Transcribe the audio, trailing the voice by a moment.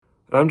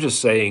I'm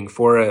just saying,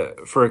 for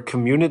a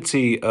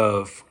community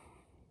of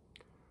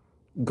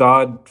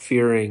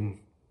God-fearing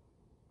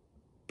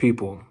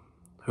people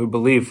who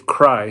believe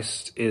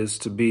Christ is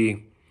to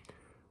be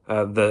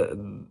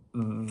the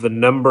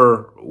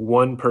number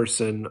one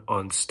person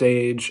on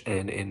stage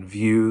and in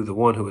view, the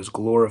one who is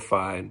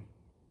glorified,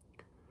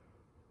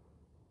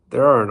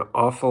 there are an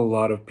awful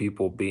lot of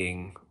people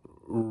being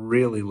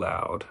really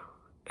loud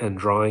and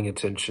drawing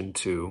attention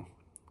to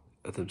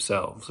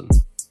themselves.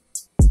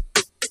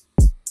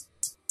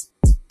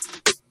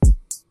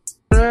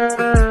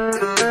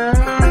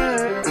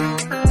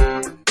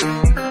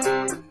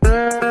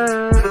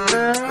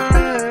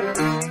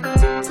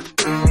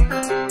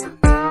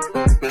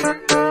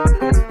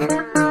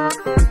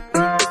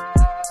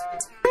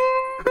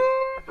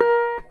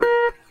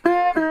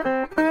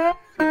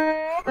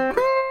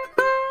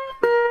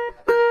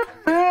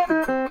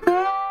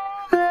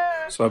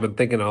 So I've been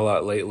thinking a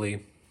lot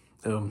lately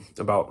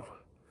about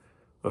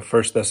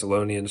 1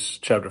 Thessalonians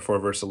chapter 4,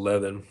 verse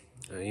 11.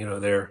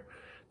 There,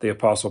 the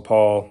Apostle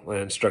Paul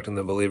instructing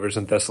the believers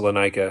in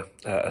Thessalonica,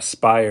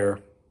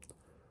 aspire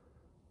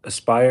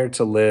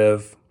to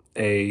live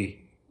a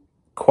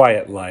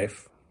quiet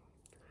life,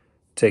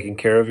 taking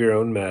care of your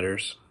own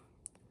matters,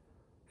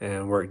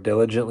 and work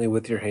diligently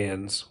with your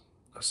hands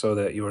so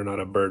that you are not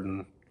a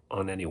burden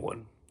on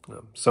anyone.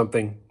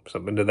 Something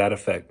to that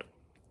effect.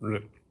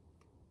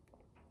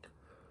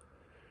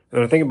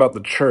 And I think about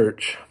the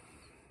church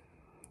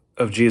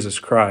of Jesus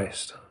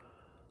Christ,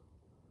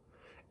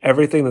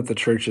 everything that the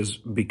church has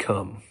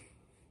become,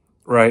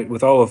 right?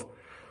 With all of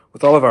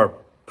our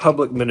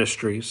public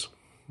ministries,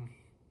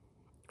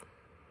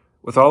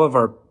 with all of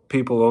our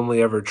people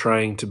only ever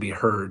trying to be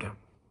heard,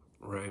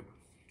 right?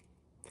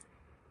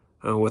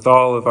 With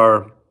all of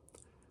our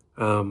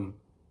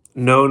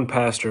known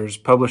pastors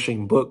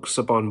publishing books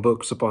upon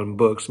books upon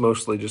books,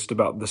 mostly just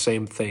about the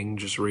same thing,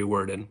 just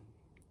reworded.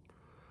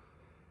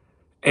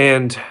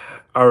 And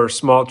our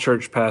small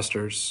church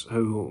pastors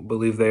who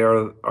believe they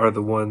are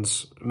the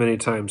ones many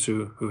times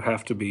who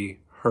have to be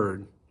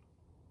heard.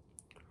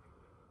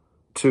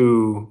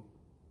 To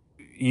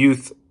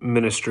youth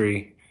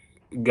ministry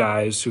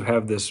guys who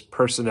have this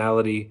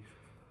personality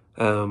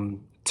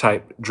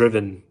type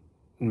driven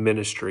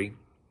ministry.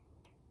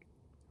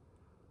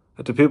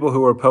 To people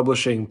who are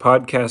publishing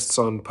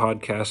podcasts on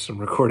podcasts and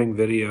recording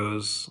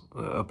videos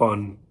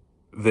upon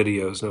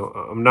videos. Now,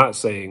 I'm not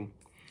saying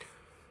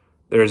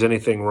there is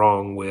anything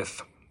wrong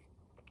with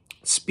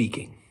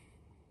speaking.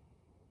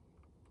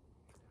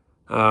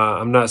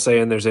 I'm not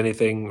saying there's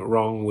anything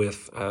wrong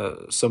with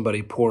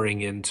somebody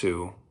pouring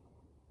into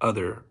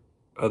other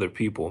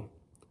people.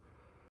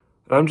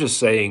 I'm just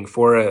saying,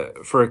 for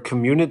a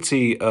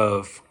community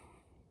of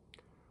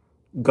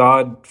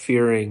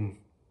God-fearing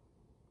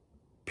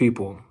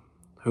people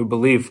who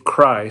believe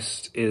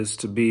Christ is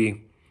to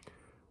be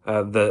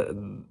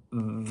the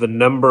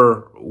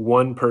number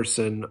one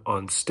person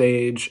on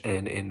stage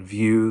and in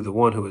view, the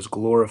one who is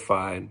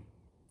glorified,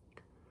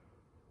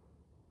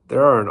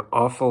 there are an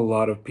awful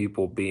lot of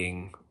people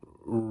being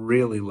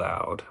really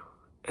loud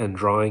and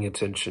drawing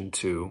attention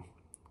to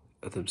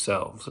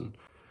themselves.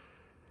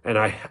 And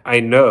I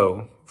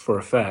know for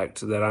a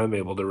fact that I'm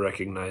able to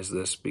recognize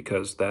this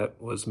because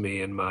that was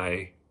me in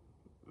my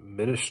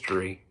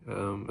ministry,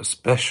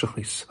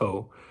 especially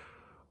so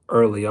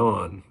early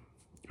on,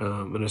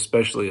 and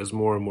especially as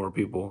more and more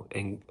people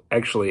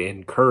actually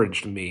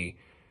encouraged me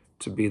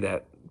to be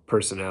that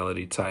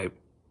personality type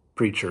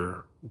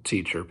preacher,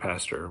 teacher,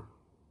 pastor,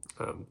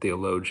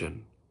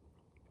 theologian.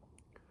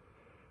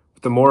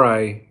 But the more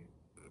I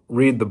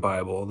read the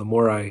Bible, the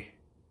more I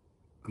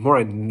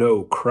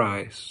know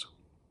Christ,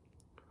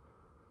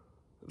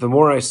 the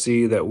more I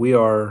see that we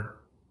are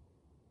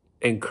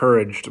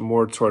encouraged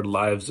more toward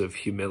lives of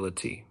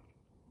humility,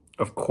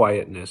 of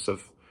quietness,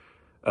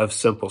 of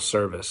simple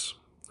service,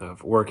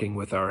 of working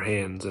with our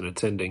hands and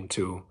attending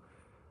to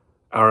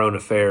our own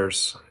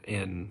affairs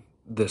in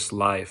this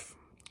life,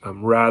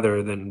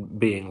 rather than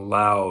being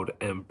loud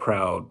and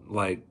proud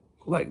like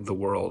the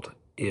world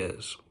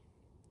is.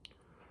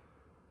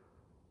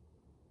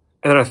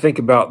 And I think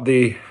about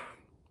the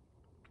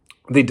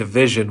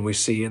division we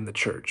see in the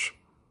church.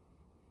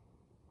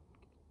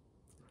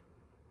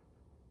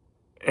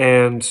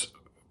 And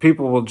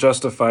people will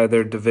justify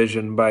their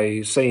division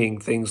by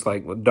saying things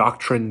like, well,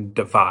 doctrine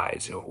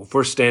divides. If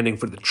we're standing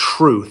for the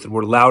truth and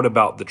we're loud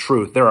about the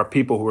truth, there are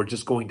people who are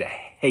just going to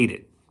hate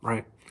it,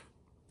 right?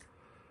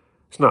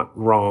 It's not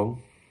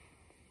wrong.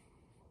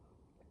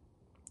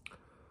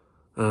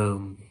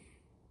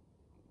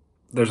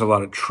 There's a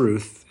lot of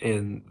truth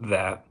in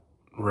that,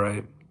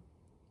 right?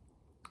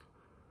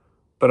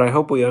 But I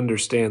hope we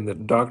understand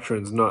that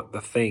doctrine's not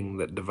the thing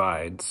that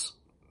divides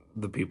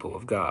the people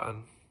of God.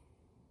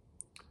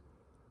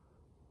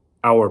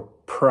 Our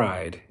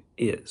pride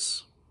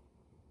is.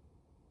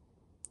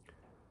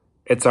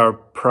 It's our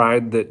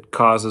pride that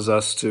causes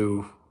us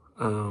to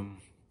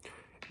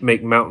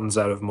make mountains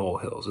out of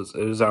molehills.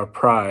 It is our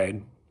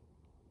pride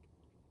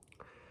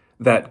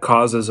that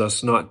causes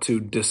us not to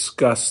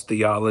discuss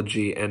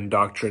theology and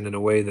doctrine in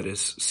a way that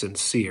is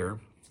sincere.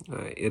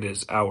 It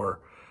is our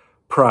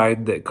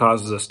pride that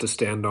causes us to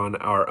stand on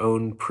our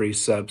own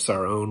precepts,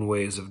 our own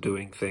ways of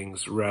doing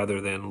things, rather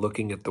than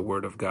looking at the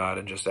Word of God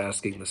and just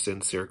asking the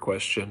sincere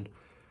question,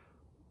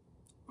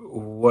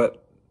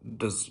 what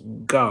does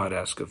God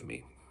ask of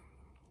me?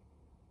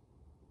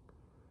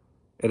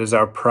 It is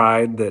our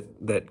pride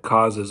that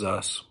causes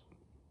us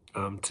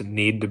to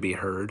need to be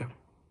heard.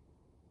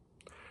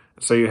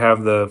 So you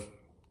have the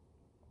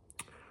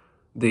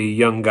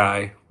young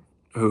guy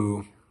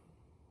who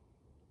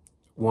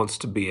wants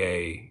to be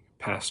a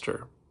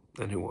pastor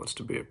and who wants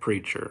to be a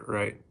preacher,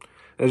 right?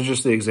 That's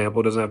just the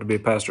example. It doesn't have to be a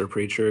pastor or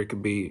preacher. It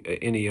could be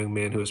any young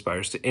man who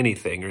aspires to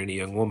anything or any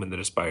young woman that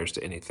aspires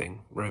to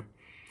anything, right?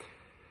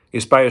 He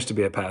aspires to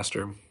be a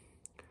pastor,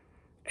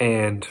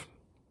 and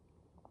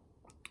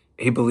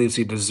he believes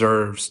he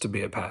deserves to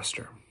be a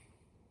pastor,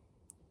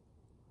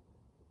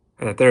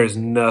 and that there is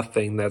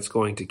nothing that's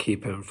going to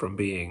keep him from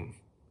being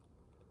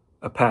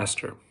a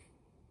pastor.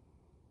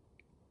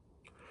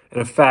 And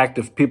in fact,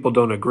 if people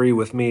don't agree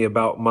with me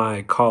about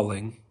my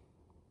calling,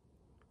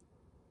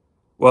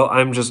 well,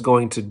 I'm just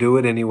going to do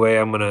it anyway.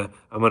 I'm gonna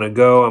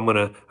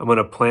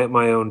plant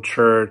my own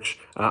church.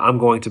 I'm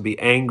going to be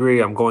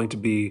angry. I'm going to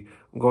be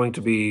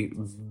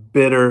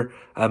bitter.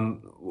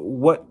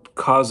 What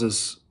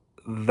causes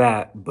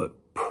that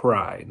but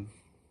pride,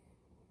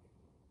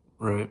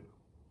 right?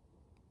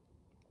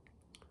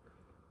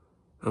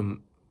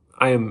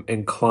 I am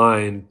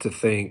inclined to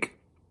think,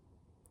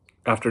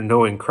 after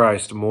knowing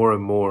Christ more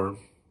and more,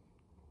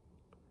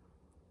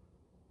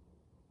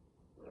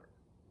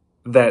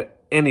 that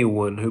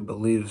anyone who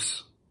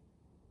believes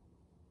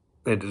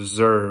they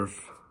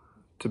deserve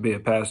to be a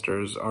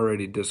pastor is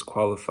already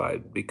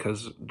disqualified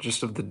because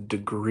just of the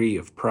degree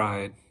of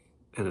pride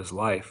in his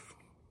life.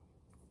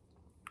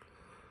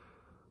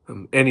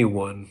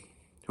 Anyone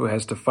who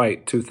has to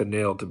fight tooth and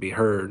nail to be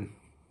heard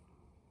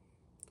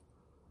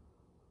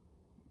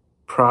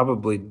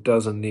probably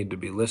doesn't need to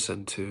be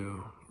listened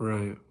to,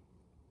 right?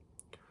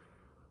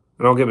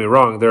 And don't get me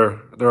wrong,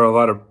 there are a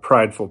lot of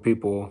prideful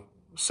people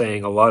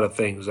saying a lot of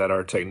things that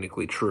are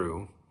technically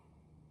true.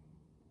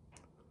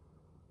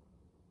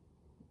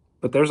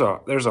 But there's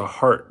a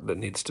heart that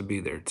needs to be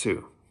there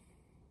too.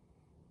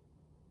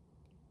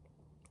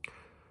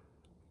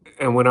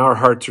 And when our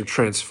hearts are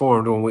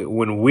transformed,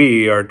 when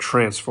we are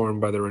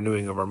transformed by the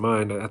renewing of our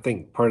mind, I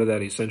think part of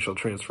that essential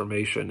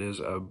transformation is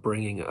a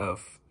bringing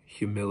of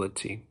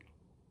humility.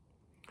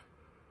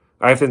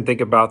 I often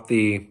think about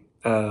the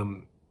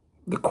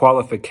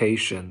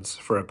qualifications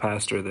for a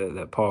pastor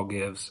that Paul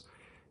gives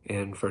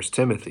in 1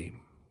 Timothy.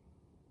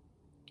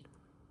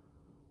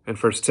 In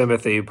 1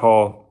 Timothy,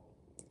 Paul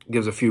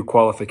gives a few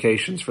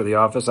qualifications for the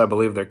office. I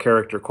believe they're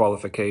character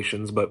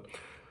qualifications, but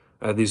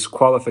these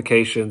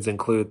qualifications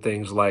include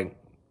things like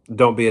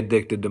don't be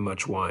addicted to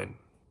much wine,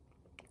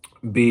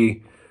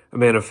 be a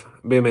man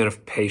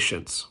of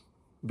patience,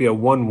 be a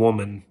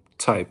one-woman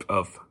type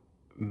of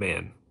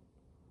man,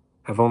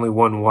 have only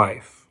one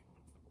wife,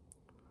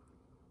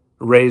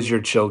 raise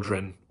your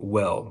children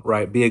well,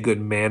 right? Be a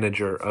good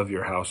manager of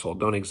your household.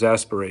 Don't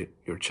exasperate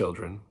your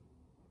children.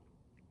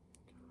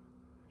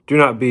 Do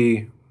not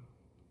be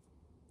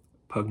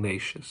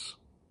pugnacious,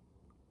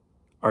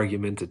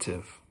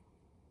 argumentative.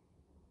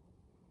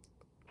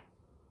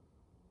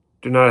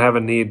 Do not have a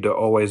need to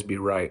always be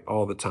right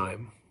all the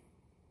time.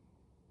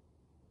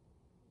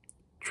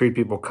 Treat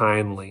people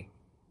kindly.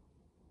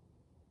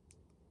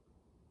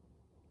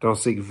 Don't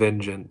seek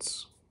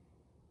vengeance.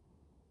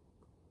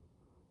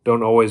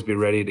 Don't always be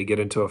ready to get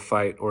into a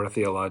fight or a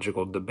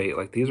theological debate.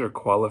 Like, these are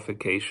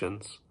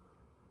qualifications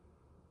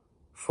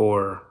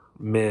for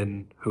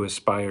men who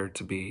aspire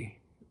to be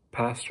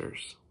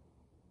pastors.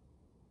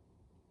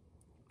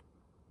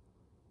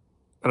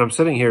 And I'm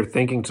sitting here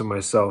thinking to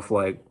myself,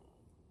 like,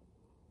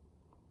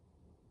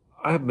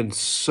 I have been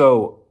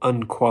so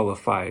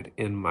unqualified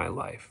in my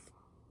life.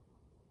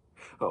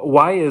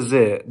 Why is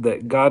it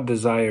that God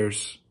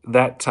desires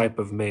that type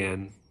of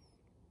man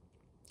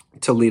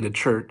to lead a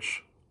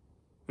church,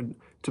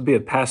 to be a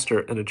pastor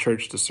in a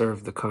church, to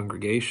serve the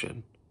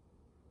congregation?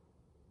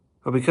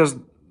 Well, because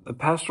the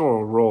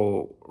pastoral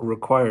role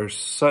requires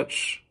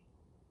such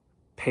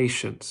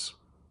patience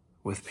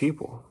with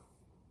people.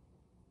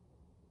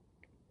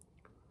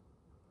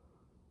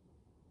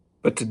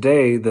 But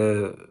today,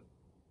 the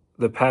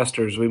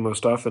pastors we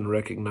most often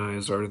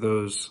recognize are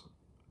those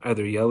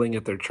either yelling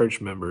at their church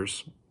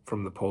members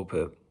from the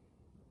pulpit,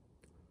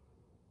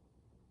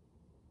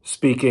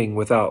 speaking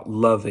without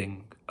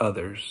loving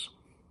others,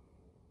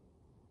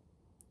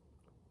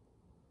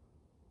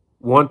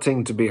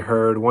 wanting to be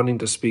heard, wanting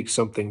to speak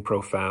something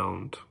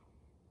profound,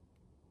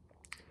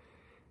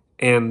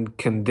 and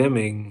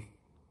condemning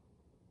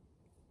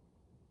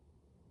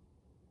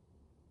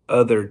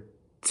other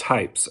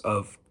types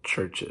of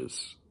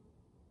churches.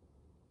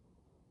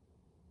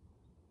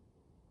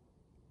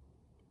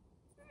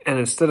 And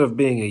instead of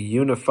being a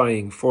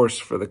unifying force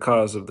for the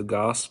cause of the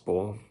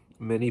gospel,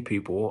 many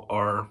people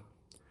are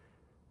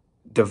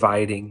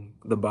dividing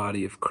the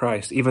body of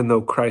Christ, even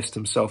though Christ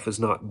himself is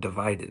not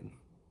divided.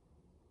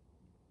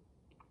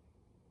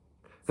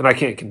 And I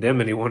can't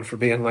condemn anyone for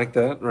being like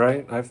that,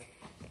 right?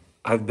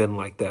 I've been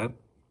like that.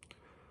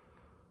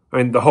 I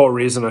mean, the whole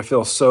reason I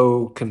feel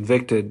so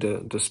convicted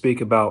to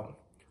speak about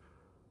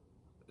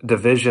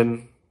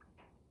division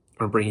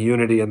or bring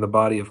unity in the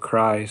body of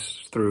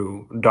Christ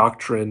through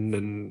doctrine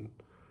and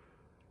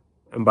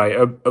by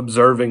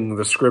observing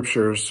the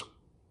scriptures,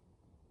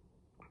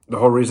 the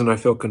whole reason I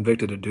feel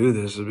convicted to do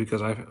this is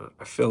because I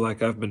feel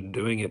like I've been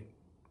doing it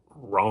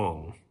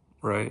wrong,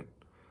 right?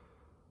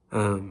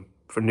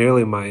 For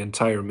nearly my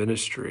entire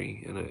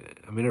ministry. And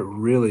it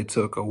really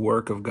took a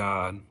work of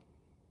God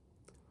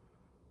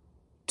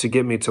to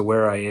get me to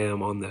where I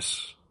am on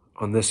this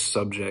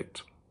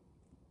subject.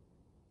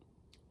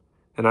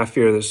 And I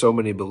fear that so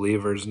many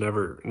believers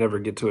never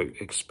get to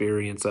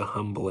experience a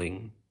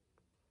humbling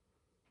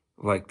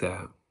like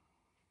that.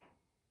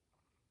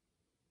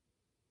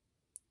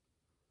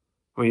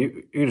 I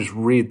mean, you just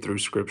read through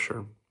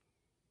scripture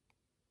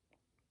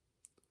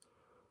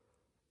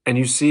and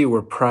you see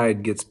where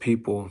pride gets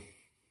people.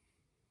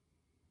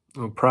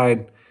 Well,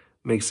 pride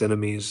makes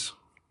enemies.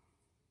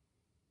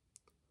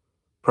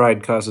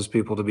 Pride causes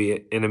people to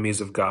be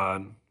enemies of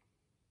God.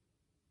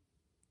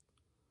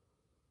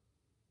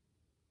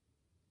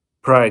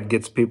 Pride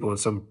gets people in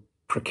some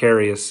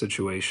precarious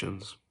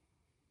situations.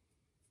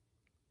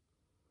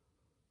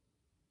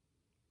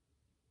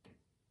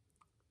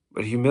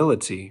 But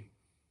humility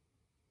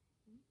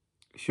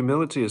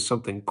is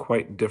something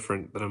quite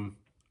different that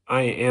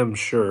I am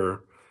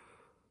sure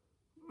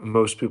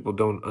most people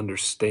don't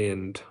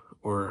understand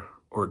or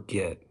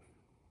get.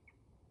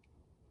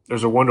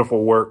 There's a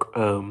wonderful work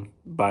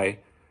by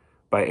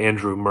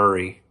Andrew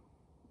Murray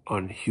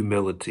on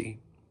humility.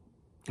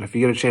 If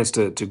you get a chance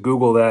to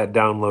Google that,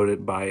 download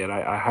it, buy it,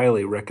 I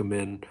highly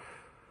recommend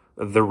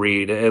the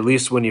read. At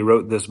least when he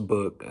wrote this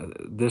book,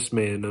 this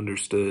man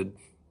understood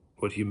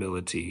what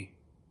humility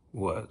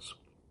was,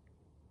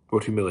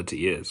 what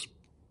humility is.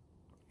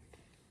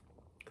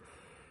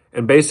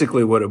 And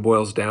basically what it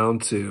boils down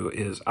to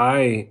is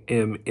I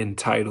am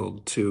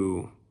entitled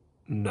to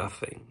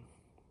nothing.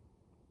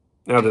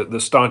 Now, the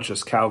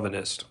staunchest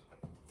Calvinist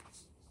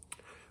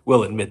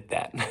will admit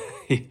that.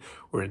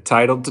 We're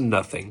entitled to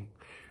nothing.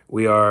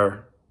 We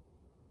are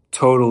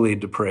totally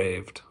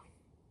depraved.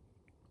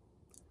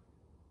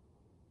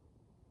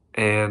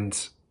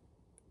 And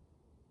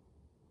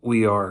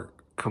we are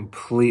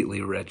completely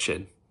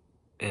wretched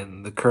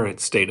in the current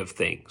state of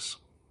things.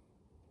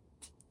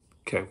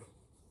 Okay.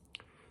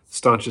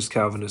 Staunchest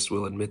Calvinists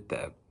will admit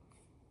that.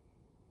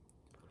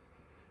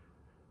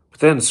 But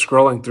then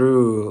scrolling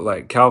through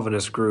like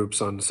Calvinist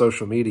groups on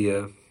social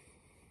media,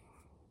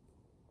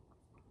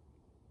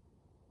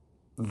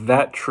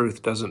 that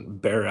truth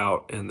doesn't bear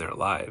out in their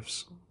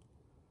lives.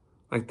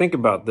 Like, think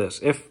about this.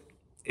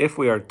 If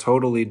we are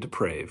totally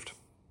depraved,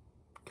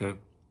 okay,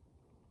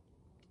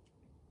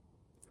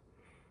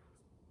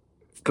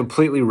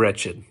 completely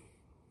wretched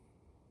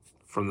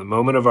from the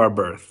moment of our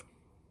birth,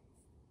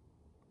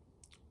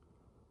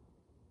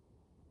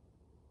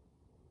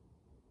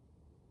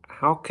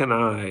 how can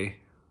I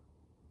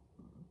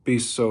be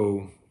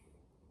so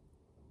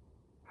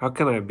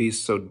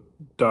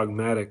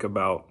dogmatic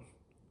about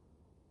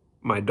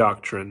my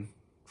doctrine,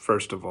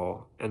 first of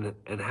all, and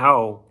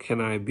how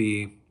can I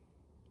be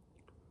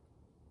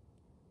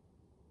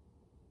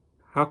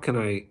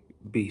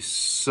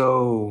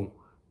so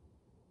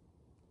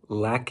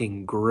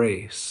lacking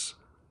grace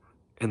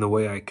in the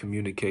way I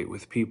communicate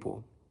with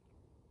people?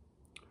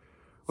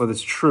 Well,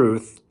 this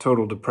truth,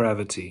 total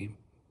depravity,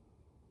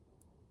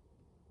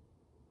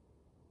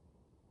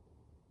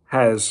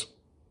 has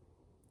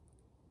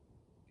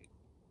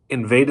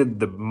invaded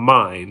the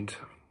mind,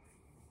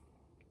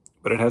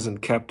 but it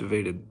hasn't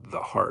captivated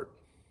the heart.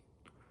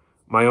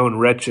 My own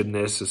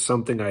wretchedness is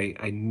something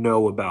I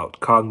know about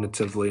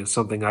cognitively and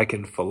something I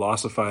can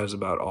philosophize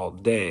about all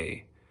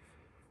day.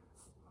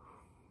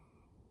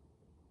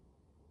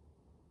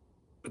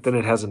 But then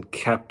it hasn't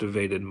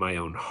captivated my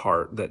own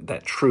heart.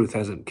 That truth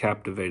hasn't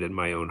captivated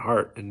my own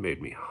heart and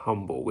made me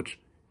humble, which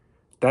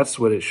that's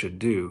what it should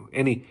do.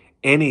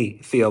 Any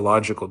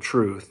theological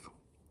truth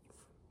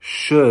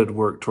should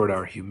work toward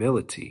our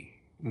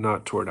humility,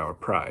 not toward our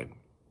pride.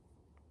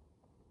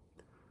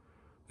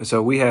 And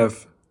so we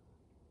have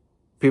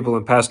people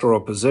in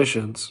pastoral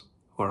positions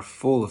who are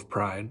full of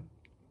pride.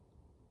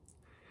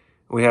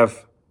 We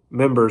have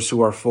members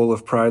who are full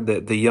of pride,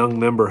 the young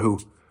member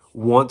who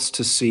wants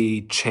to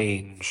see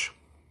change.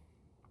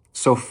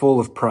 So full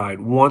of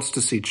pride, wants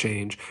to see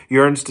change,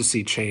 yearns to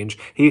see change.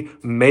 He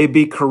may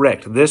be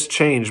correct. This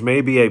change may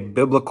be a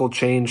biblical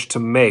change to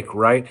make,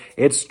 right?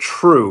 It's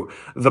true.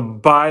 The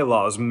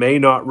bylaws may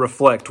not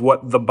reflect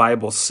what the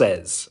Bible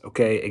says,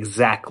 okay?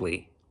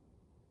 Exactly.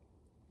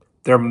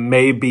 There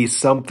may be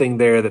something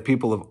there that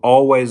people have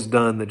always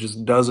done that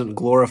just doesn't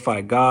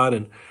glorify God,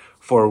 and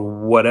for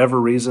whatever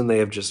reason they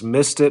have just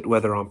missed it,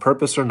 whether on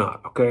purpose or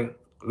not, okay?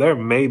 There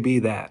may be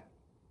that.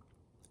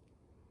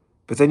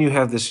 But then you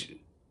have this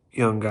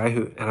young guy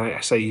who, and I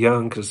say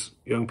young because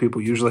young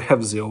people usually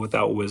have zeal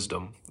without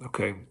wisdom,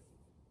 okay?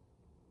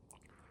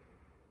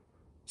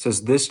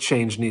 Says this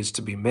change needs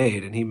to be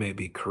made, and he may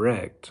be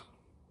correct.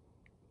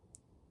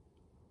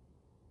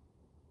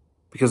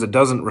 Because it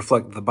doesn't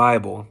reflect the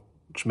Bible,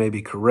 which may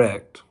be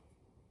correct.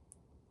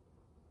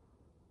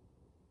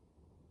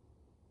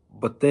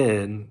 But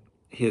then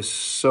he is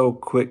so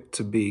quick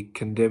to be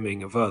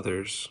condemning of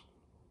others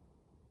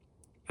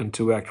and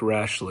to act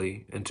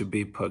rashly and to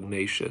be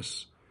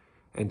pugnacious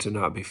and to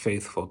not be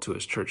faithful to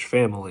his church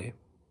family,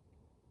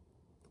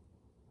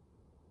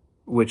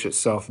 which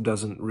itself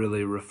doesn't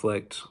really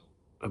reflect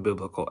a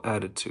biblical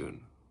attitude.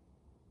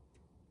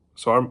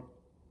 So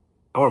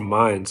our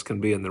minds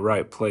can be in the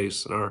right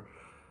place, and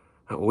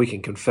we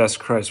can confess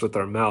Christ with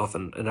our mouth,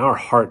 and our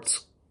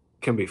hearts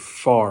can be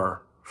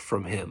far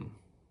from him.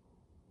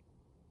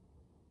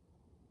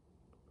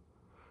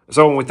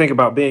 So when we think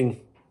about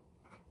being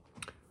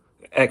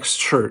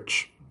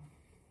ex-church,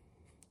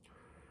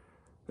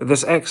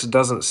 this X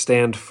doesn't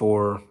stand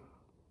for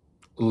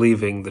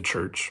leaving the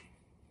church.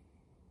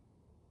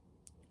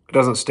 It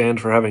doesn't stand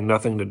for having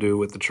nothing to do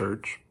with the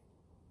church.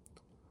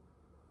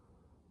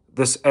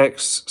 This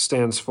X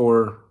stands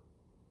for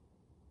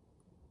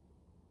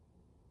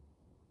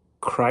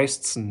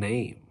Christ's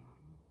name.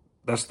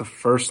 That's the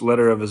first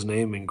letter of his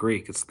name in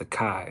Greek. It's the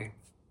Chi.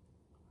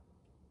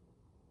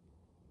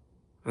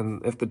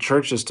 And if the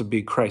church is to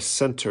be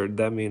Christ-centered,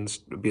 that means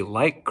to be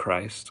like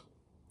Christ.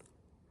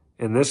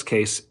 In this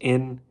case,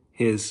 in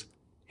his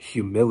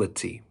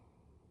humility.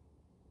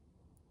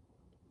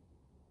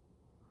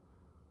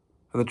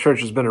 And the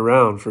church has been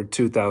around for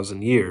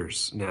 2,000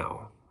 years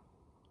now.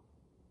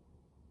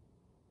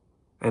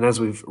 And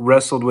as we've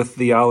wrestled with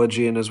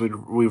theology and as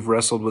we've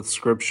wrestled with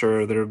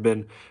Scripture, there have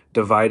been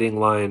dividing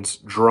lines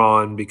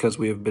drawn because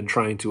we have been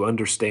trying to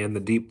understand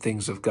the deep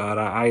things of God.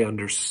 I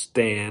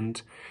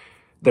understand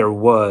there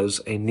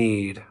was a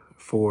need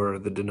for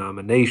the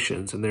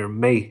denominations, and there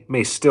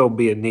may still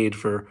be a need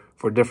for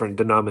different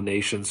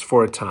denominations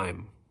for a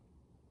time.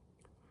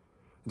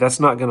 That's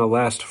not going to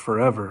last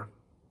forever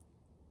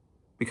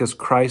because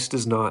Christ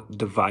is not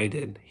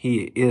divided.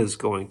 He is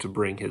going to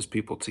bring his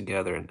people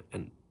together,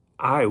 and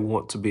I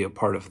want to be a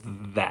part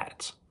of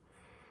that.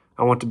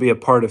 I want to be a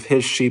part of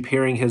his sheep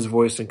hearing his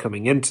voice and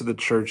coming into the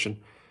church, and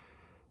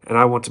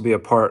I want to be a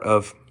part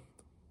of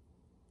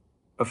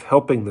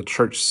helping the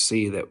church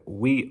see that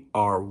we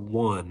are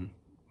one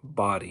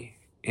body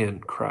in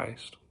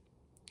Christ.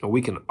 And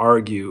we can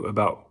argue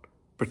about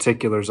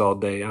particulars all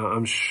day.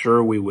 I'm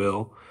sure we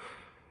will.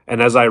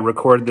 And as I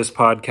record this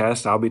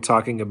podcast, I'll be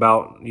talking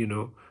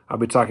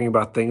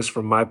about things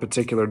from my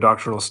particular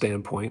doctrinal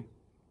standpoint.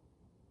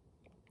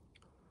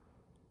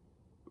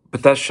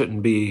 But that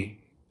shouldn't be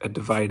a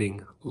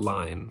dividing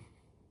line.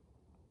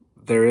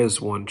 There is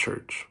one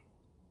church.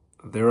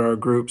 There are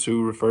groups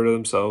who refer to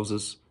themselves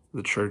as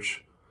the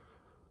church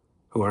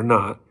who are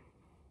not.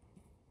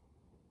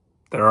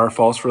 There are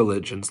false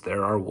religions.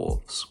 There are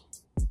wolves.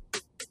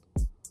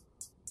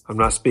 I'm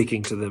not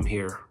speaking to them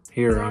here.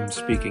 Here I'm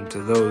speaking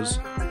to those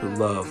who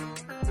love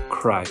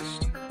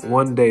Christ.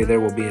 One day there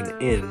will be an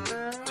end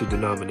to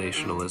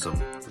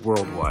denominationalism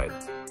worldwide.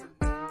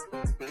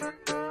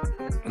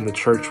 And the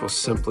church will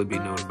simply be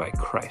known by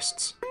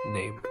Christ's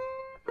name.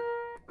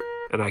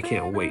 And I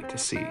can't wait to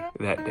see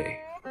that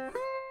day.